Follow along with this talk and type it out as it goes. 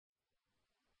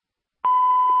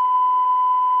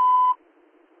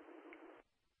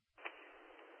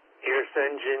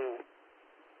engine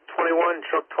 21,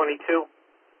 truck 22.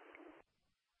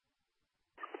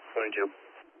 22.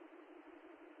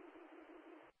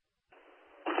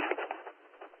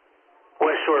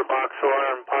 West Shore box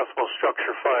alarm, possible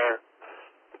structure fire.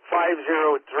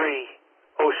 503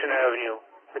 Ocean Avenue.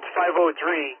 It's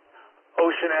 503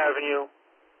 Ocean Avenue.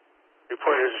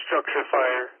 Report there's a structure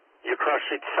fire. You cross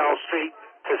Street, South Street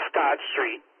to Scott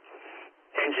Street.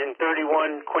 Engine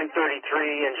 31, Quint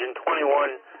 33, engine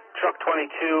 21, truck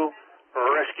 22,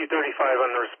 rescue 35 on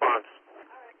the response.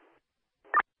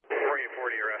 Marine 4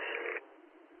 to your rest.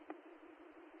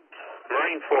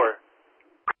 Marine 4.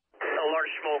 A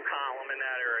large smoke column in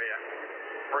that area.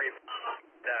 Marine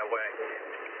that way.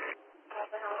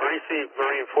 Receive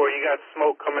Marine 4. You got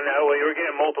smoke coming that way. We're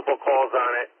getting multiple calls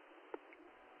on it.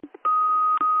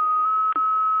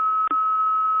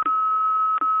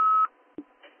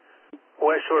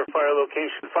 West Shore fire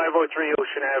location 503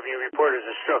 Ocean Avenue. Report is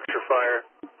a structure fire.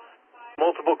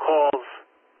 Multiple calls.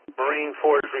 Marine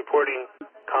 4 is reporting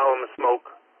column of smoke.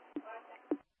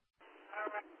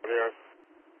 Yeah.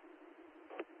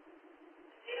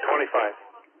 25.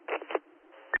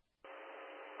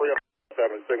 We have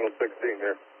 7, signal 16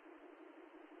 here.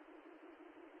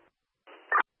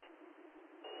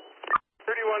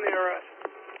 31 ERS.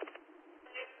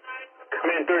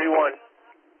 Command 31.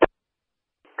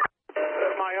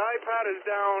 My iPad is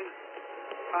down.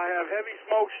 I have heavy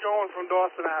smoke showing from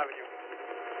Dawson Avenue.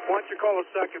 Why don't you call a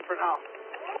second for now?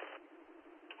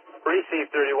 Receive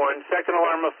 31. Second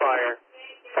alarm of fire.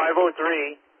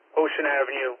 503 Ocean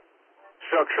Avenue.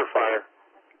 Structure fire.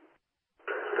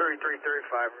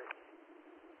 3335.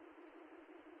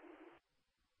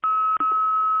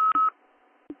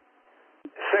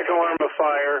 Second alarm of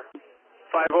fire.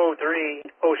 503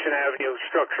 Ocean Avenue.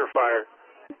 Structure fire.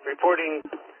 Reporting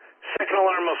second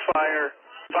alarm of fire.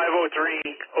 503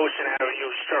 Ocean Avenue.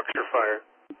 Structure fire.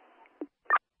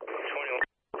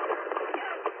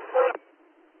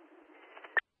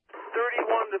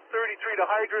 31 to 33 to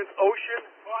hydrants, Ocean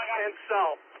and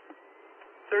South.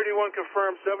 31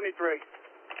 confirmed, 73.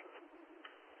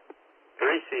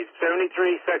 Receive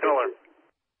 73. Second alarm.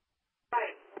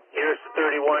 Here's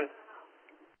 31.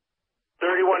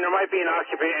 31, there might be an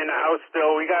occupant in the house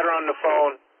still. We got her on the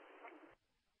phone.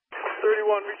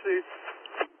 31 received.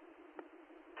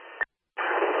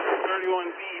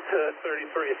 31B to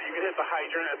 33. If you can hit the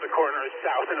hydrant at the corner of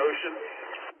South and Ocean.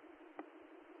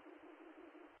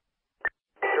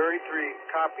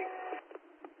 33, copy.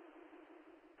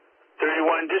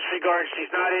 31, disregard.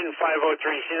 She's not in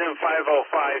 503. She's in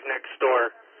 505 next door.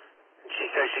 She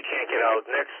says she can't get out.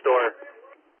 Next door.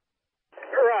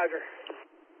 Roger.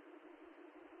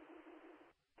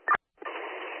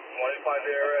 25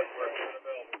 ARS.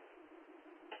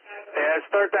 Yeah,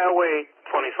 start that way.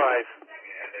 25.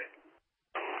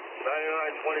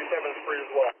 9927 is free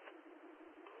as well.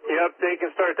 Yep, they can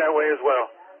start that way as well.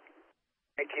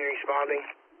 19 responding.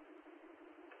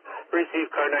 Receive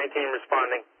car 19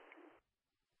 responding.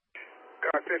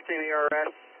 Car 15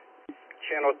 ERS,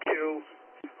 channel 2.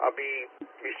 I'll be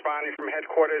responding from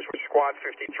headquarters with squad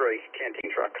 53, canteen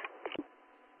truck.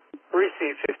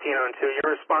 Receive 15 on 2.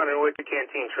 You're responding with the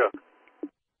canteen truck.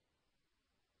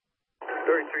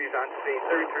 33 is on scene.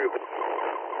 33.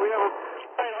 We have a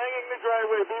plane hanging in the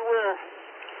driveway. Beware.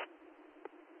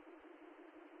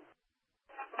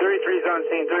 33 is on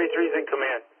scene. 33 is in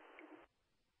command.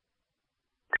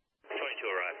 22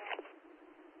 arrived.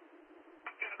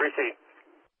 Receive.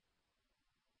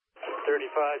 35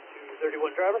 to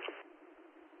 31 driver.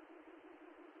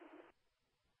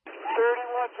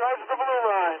 31 drives the blue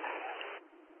line.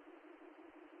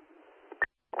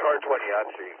 Car 20 on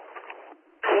scene.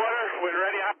 Water, when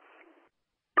ready.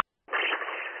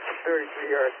 33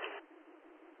 yards.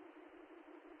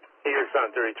 Here's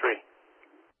on 33.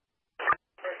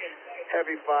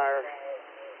 Heavy fire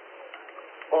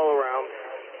all around.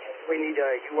 We need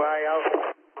a UI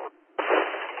out.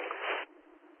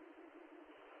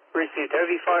 Received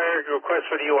heavy fire. Request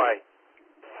for the UI.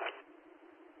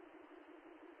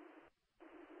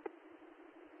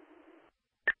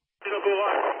 It'll go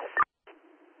on.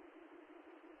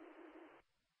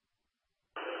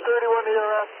 31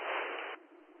 ERS.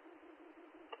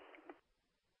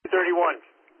 31.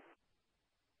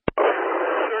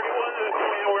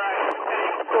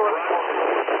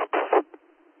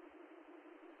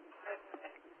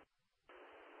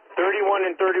 31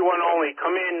 and 31 only.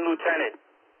 Come in, Lieutenant.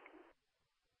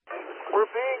 We're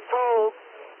being told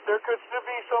there could still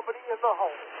be somebody in the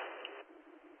home.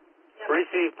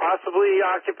 Receive possibly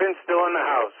occupants still in the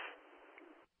house.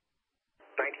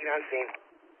 19 on scene.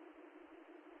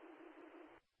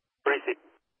 Receive.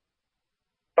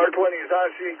 Car 20 is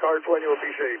on scene, car 20 will be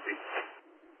safety.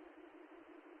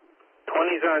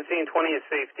 20 is on scene, 20 is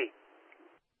safety.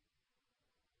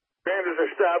 Command is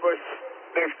established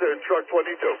next to truck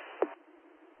 22.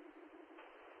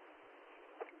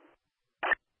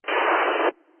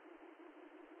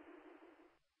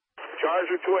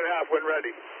 Charger 2.5 when ready.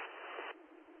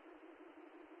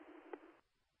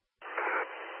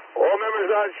 All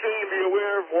members on scene, be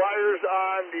aware of wires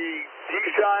on the D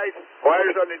side.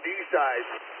 Wires on the D side.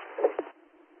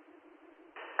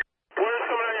 Wires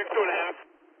coming on at 2.5.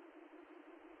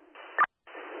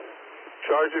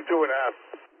 Charger 2.5.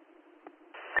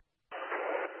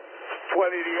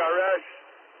 20 DRS.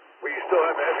 We still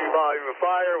have a heavy volume of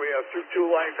fire. We have two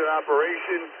lines in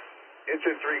operation. Inch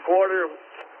and 3/4.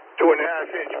 2.5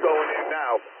 inch going in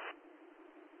now.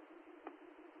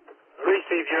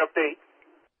 Receive your update.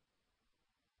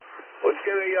 Let's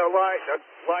get a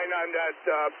line on that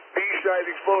B side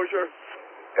exposure,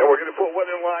 and we're going to put one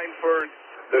in line for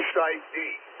the side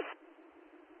D.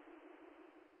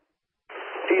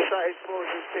 D side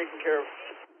exposure is taken care of.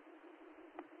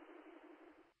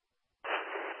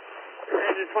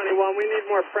 Engine 21, we need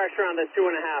more pressure on the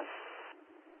 2.5.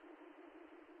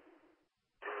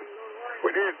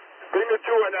 We need bring the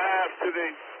 2.5 to the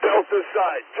delta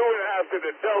side. 2.5 to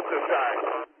the delta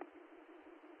side.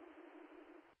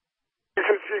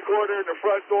 6 3/4 in the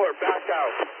front door. Back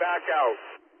out. Back out.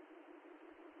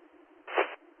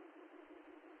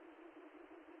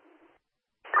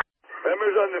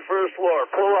 Members on the first floor,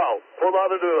 pull out. Pull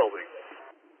out of the building.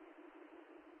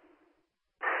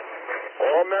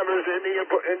 All members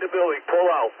in the building, pull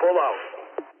out. Pull out.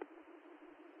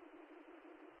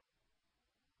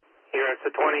 Here at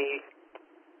the 20.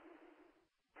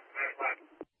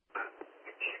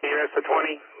 Here at the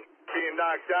 20. Being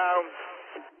knocked down.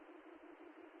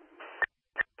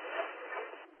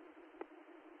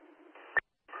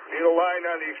 Need a line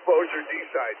on the exposure D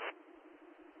side.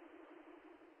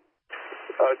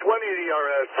 20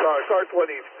 DRS, car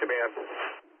 20 command.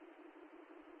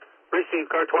 Receive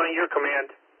car 20, your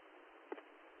command.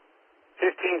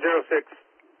 1506.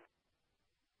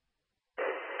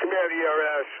 Command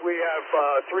ERS, we have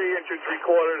 3 inch and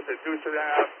 3/4 at deuce and a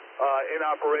half in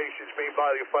operations. Main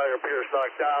body of fire appears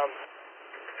knocked down.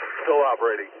 Still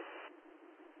operating.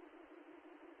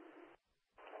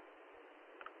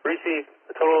 Receive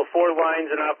a total of 4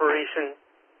 lines in operation.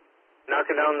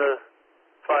 Knocking down the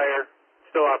fire.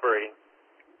 Still operating.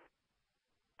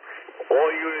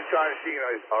 All units on scene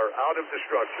are out of the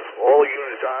structure. All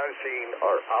units on scene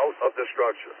are out of the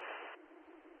structure.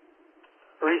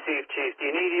 Receive, Chief. Do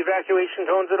you need evacuation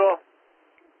tones at all?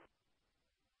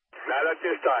 Not at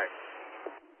this time.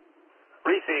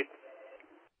 Receive.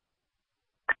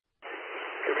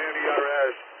 Command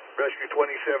ERS, Rescue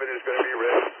 27 is going to be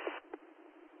ready.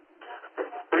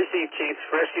 Receive, Chief.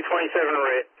 Rescue 27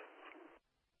 ready.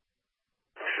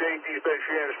 Safety's been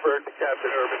transferred to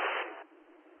Captain Urban.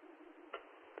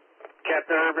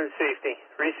 Captain Urban, safety.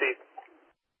 Receive.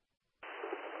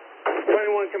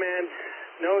 21 command,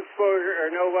 no exposure or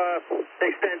no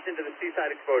extension to the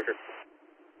seaside exposure.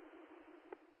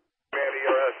 Command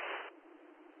ERS.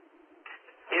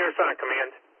 Here, Sonic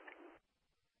Command.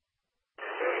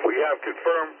 We have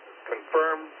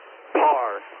confirmed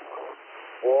par.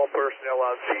 All personnel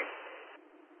on scene.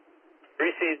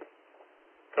 Receive.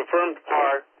 Confirmed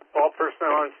par. All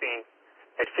personnel on scene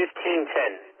at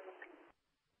 1510.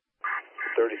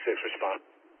 36 respond.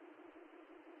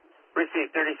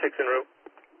 Receive. 36 en route.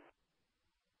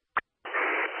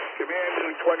 Command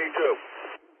to 22.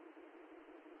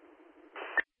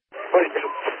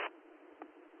 22.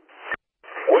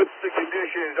 What's the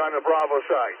conditions on the Bravo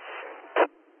side?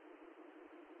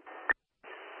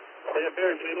 It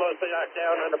appears to be mostly knocked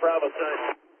down on the Bravo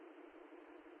side.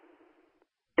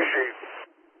 Chief.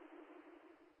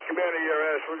 Command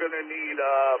ERS, we're going to need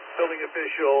building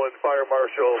official and fire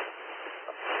marshal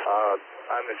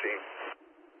on the scene.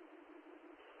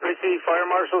 Receive. Fire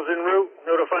marshals en route.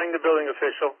 Notifying the building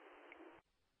official.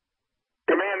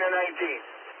 Command to 19.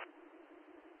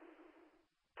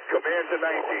 Command to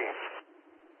 19.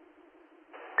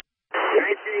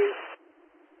 19.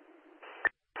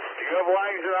 Do you have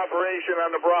lines in operation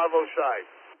on the Bravo side?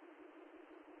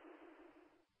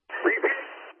 Repeat.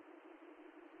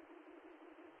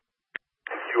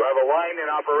 You have a line in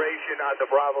operation on the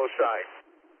Bravo side.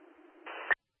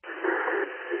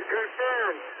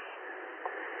 Confirmed.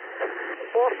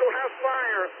 Also have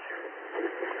fire.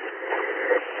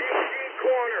 DC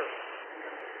corner.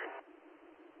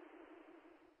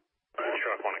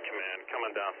 Truck 1 command,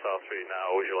 coming down South Street now.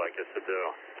 What would you like us to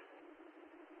do?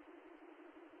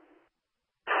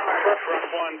 Truck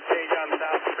 1, stage on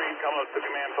South Street, coming up to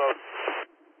command post.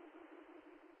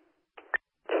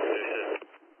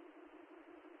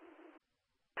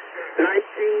 19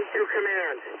 to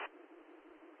command.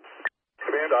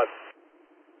 Command on.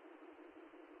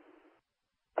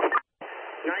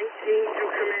 19 to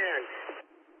command.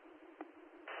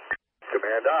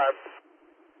 Command on.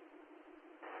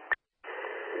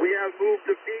 We have moved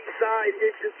the B side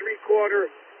inch and 3/4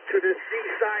 to the C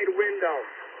side window.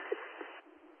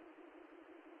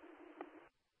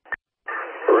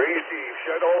 Receive.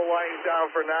 Shut all the lines down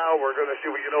for now. We're going to see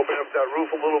if we can open up that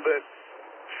roof a little bit.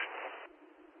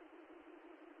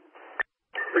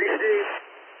 Receive.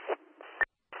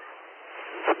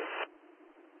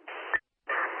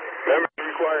 Members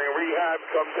requiring rehab,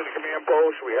 come to the command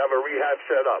post. We have a rehab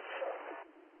set up.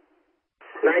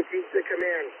 19 to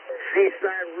command. C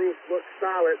side roof looks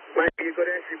solid. Might be a good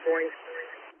entry point.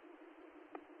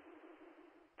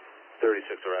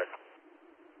 36, all right.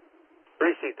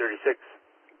 Receive 36.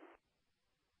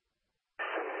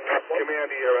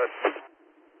 Command ERS.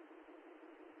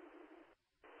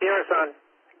 ERS on.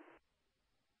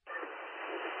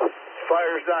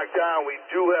 Fire's knocked down. We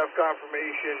do have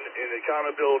confirmation and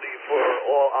accountability for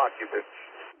all occupants.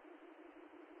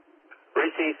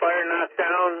 Receive fire knocked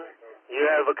down. You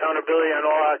have accountability on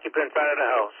all occupants out of the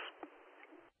house.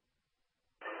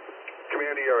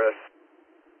 Command ERS.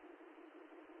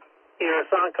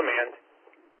 ERS on command.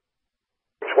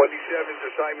 27's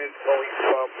assignment going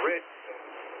from RIT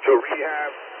to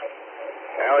rehab.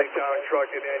 Allentown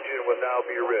truck and engine will now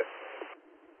be RIT.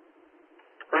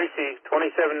 Receive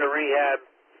 27 to rehab.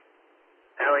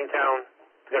 Allentown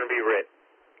is going to be RIT.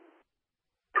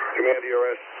 Command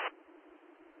ERS.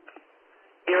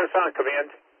 ERS on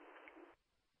command.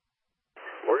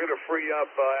 We're going to free up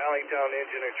Allentown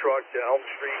engine and truck to Elm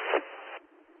Street.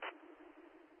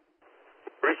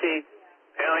 Receive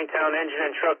Allentown engine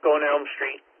and truck going to Elm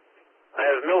Street. I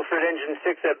have Milford engine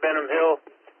 6 at Benham Hill,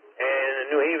 and the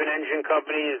New Haven engine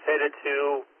company is headed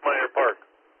to Minor Park.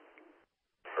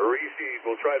 Receive.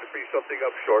 We'll try to free something up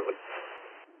shortly.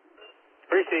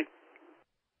 Receive.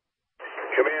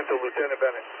 Command to Lieutenant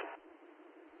Bennett.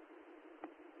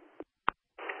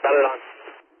 Bennett on.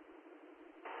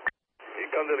 You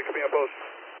come to the command post.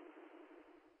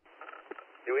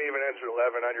 New Haven engine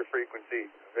 11 on your frequency,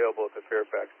 available at the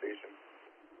Fairfax station.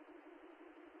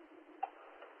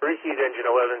 Receive engine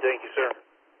 11. Thank you, sir.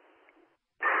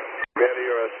 Command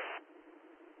ERS.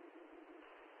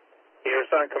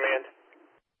 ERS on command.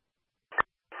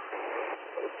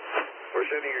 We're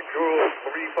sending a crew of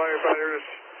 3 firefighters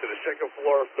to the second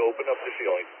floor to open up the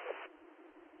ceiling.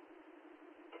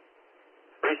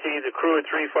 Receive the crew of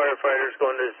 3 firefighters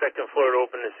going to the second floor to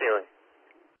open the ceiling.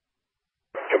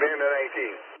 Command to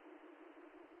 19.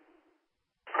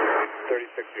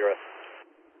 36 ERS.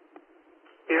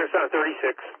 ERS on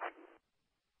 36.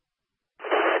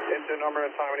 Incident number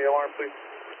and time of the alarm, please.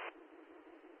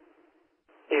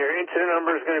 Your incident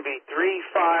number is going to be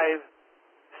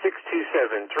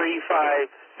 35627.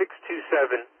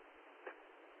 35627.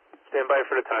 Stand by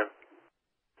for the time.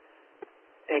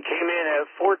 And came in at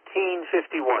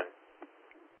 1451.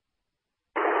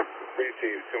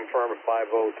 Receive. Confirm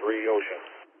 503 Ocean.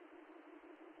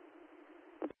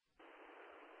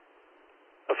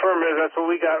 Affirmative, that's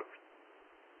what we got.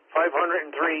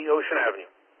 503 Ocean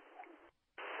Avenue.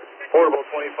 Portable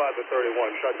 25 to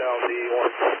 31, shut down the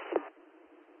orange.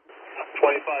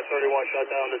 2531, shut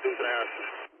down the Deuce and Harris.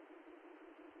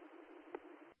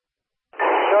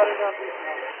 Shut it up.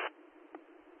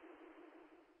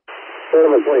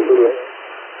 Portable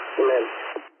 22 command.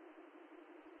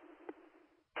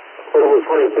 Portable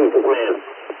 22 to command.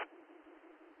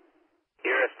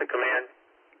 ERS to command.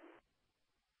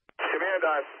 Command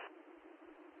on.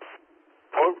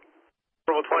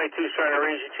 Portable 22 is trying to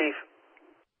reach you, Chief.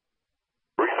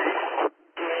 Receive.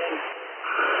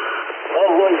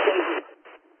 All one station.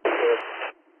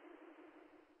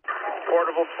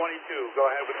 Portable 22, go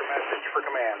ahead with the message for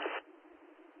command.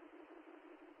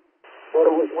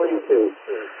 Portable 22.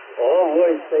 All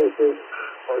voice stations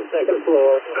on second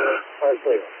floor are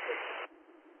clear.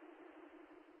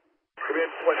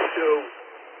 Command 22,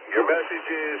 your message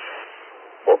is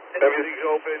everything's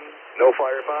open, no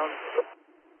fire found.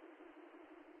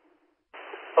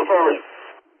 Affirmative.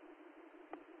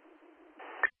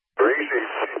 Receive.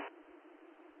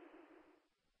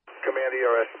 Command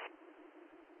ERS.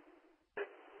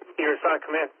 ERS on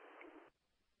command.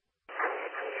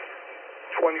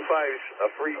 25's a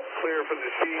free clear from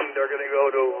the scene. They're going to go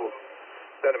to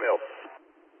Benham Hill.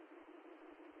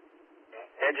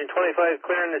 Engine 25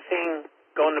 clearing the scene,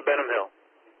 going to Benham Hill.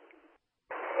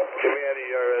 Command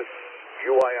ERS,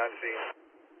 UI on scene.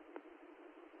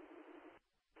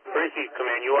 Received,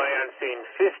 Command. UI on scene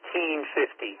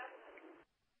 1550.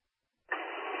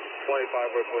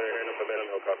 25, we're clear, heading up the Benham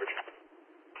Hill coverage.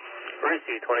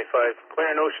 Received, 25. Clear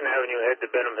on Ocean Avenue, head to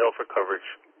Benham Hill for coverage.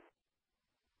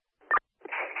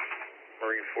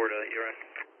 Marine 4 to ERS.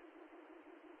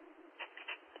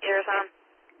 Ears on.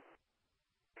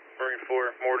 Marine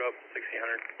 4, moored up,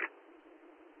 1600.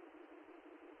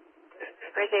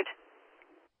 Received.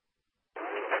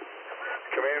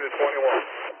 Commander 21.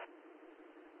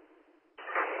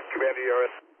 Commander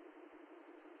ERS.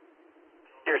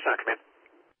 Ears on, Command.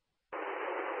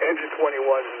 Engine 21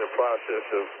 is in the process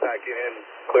of packing in,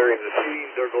 clearing the scene.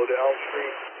 They'll go to Elm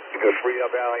Street. You can free up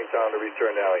Allentown to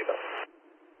return to Allentown.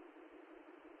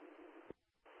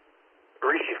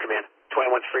 Received, Command.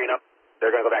 21's freeing up.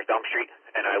 They're going to go back to Elm Street,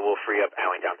 and I will free up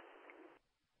Allentown.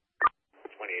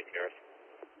 28 ERS.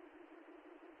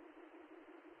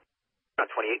 Not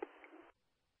 28.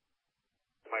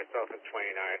 Myself and 29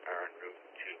 are en route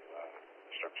to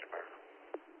structure fire.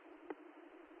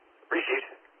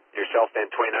 Received. Yourself and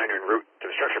 29 are en route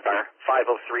to the structure fire, 503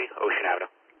 Ocean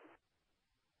Avenue.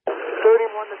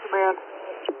 31 to command.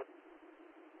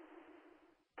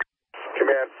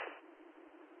 Command.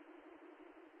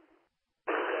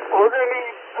 We're going to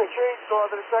need a chainsaw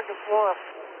to the second floor.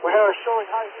 We have showing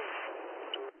high heat.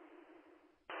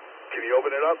 Can you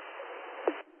open it up?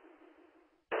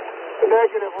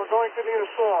 Negative. We're going to need a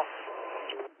saw.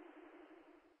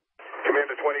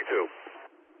 Commander 22.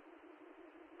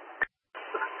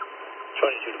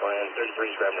 22 to command,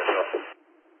 33's grabbing herself.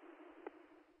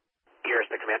 Ears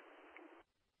to Command.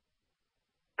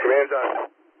 Command's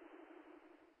on.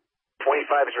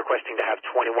 25 is requesting to have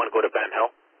 21 go to Benham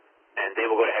Hill, and they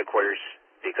will go to headquarters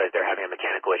because they're having a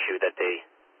mechanical issue that they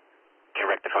can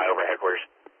rectify over at headquarters.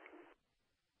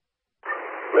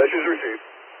 Message received.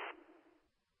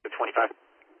 The 25. 25.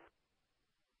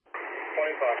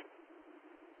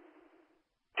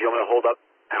 Do you want me to hold up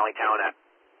Allentown at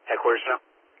headquarters now?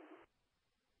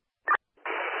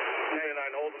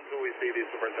 99, hold until we see the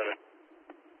superintendent.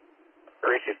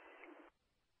 Received.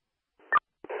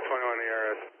 21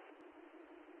 ERS.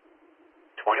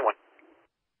 21.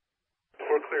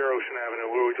 We're clear Ocean Avenue.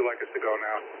 Where would you like us to go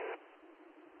now?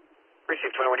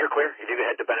 Received, 21. You're clear. If you could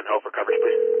head to Benham Hill for coverage,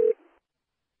 please.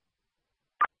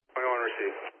 21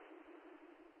 received.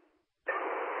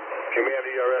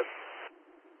 Command ERS.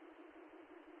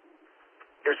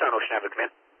 Here's on Ocean Avenue,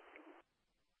 Command.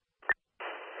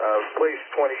 Place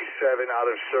 27 out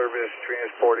of service,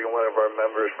 transporting one of our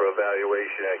members for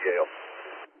evaluation at Yale.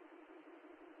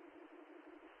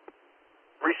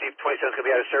 Received, 27 is going to be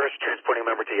out of service, transporting a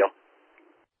member to Yale.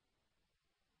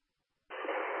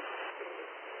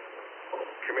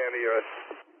 Command ERS.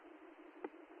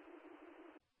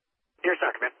 Here's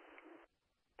on, Command.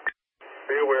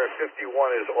 Be aware 51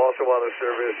 is also out of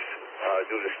service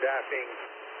due to staffing.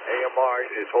 AMR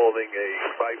is holding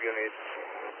a 5-unit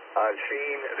on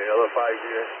scene and the other 5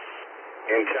 units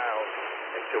in town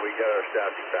until we get our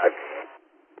staffing back.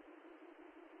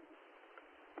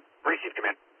 Received,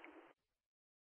 Command.